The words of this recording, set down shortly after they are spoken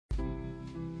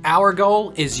Our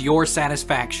goal is your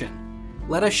satisfaction.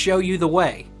 Let us show you the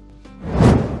way.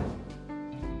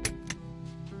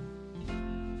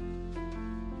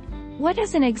 What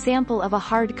is an example of a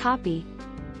hard copy?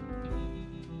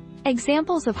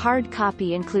 Examples of hard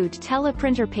copy include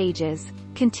teleprinter pages,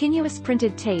 continuous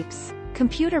printed tapes,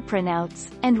 computer printouts,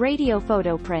 and radio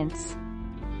photo prints.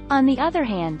 On the other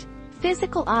hand,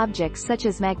 physical objects such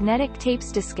as magnetic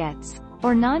tapes, diskettes,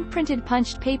 or non-printed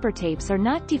punched paper tapes are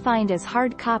not defined as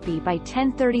hard copy by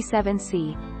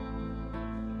 1037C.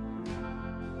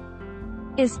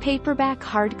 Is paperback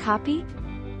hard copy?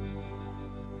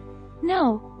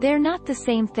 No, they're not the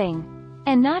same thing.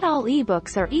 And not all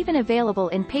ebooks are even available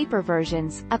in paper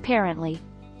versions, apparently.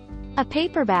 A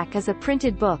paperback is a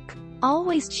printed book,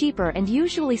 always cheaper and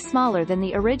usually smaller than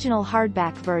the original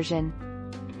hardback version.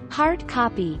 Hard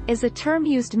copy is a term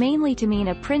used mainly to mean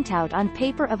a printout on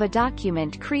paper of a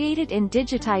document created in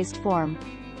digitized form.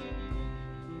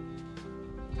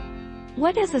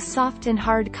 What is a soft and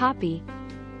hard copy?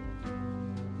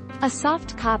 A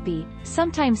soft copy,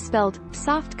 sometimes spelled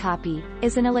soft copy,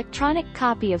 is an electronic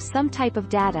copy of some type of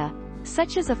data,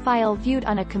 such as a file viewed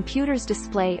on a computer's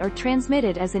display or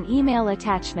transmitted as an email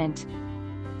attachment.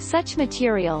 Such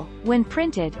material, when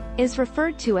printed, is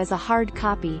referred to as a hard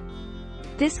copy.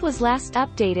 This was last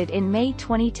updated in May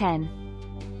 2010.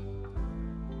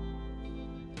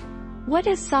 What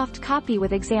is soft copy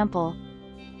with example?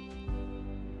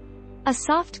 A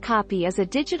soft copy is a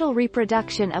digital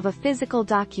reproduction of a physical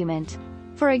document.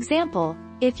 For example,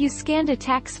 if you scanned a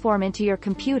tax form into your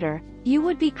computer, you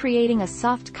would be creating a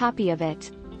soft copy of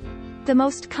it. The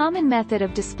most common method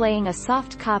of displaying a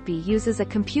soft copy uses a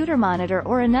computer monitor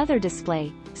or another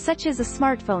display, such as a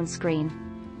smartphone screen.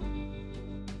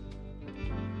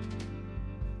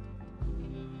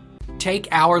 Take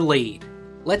our lead.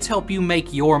 Let's help you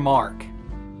make your mark.